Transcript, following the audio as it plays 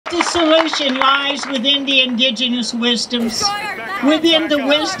solution lies within the indigenous wisdoms, within the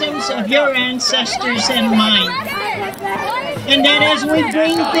wisdoms of your ancestors and mine. And that as we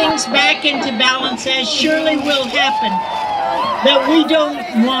bring things back into balance, as surely will happen, that we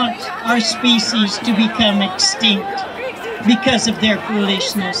don't want our species to become extinct because of their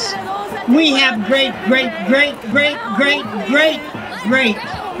foolishness. We have great, great, great, great, great, great, great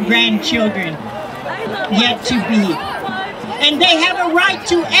grandchildren yet to be. And they have a right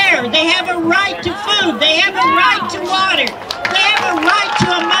to air, they have a right to food, they have a right to water, they have a right to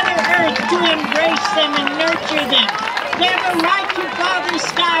a Mother Earth to embrace them and nurture them. They have a right to Father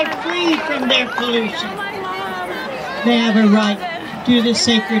Sky free from their pollution. They have a right to the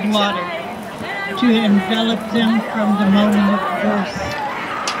sacred water, to envelop them from the moment of birth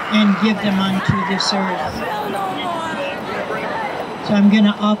and give them unto this earth. So I'm going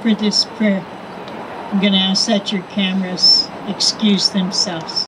to offer this prayer. I'm going to ask that your cameras excuse themselves.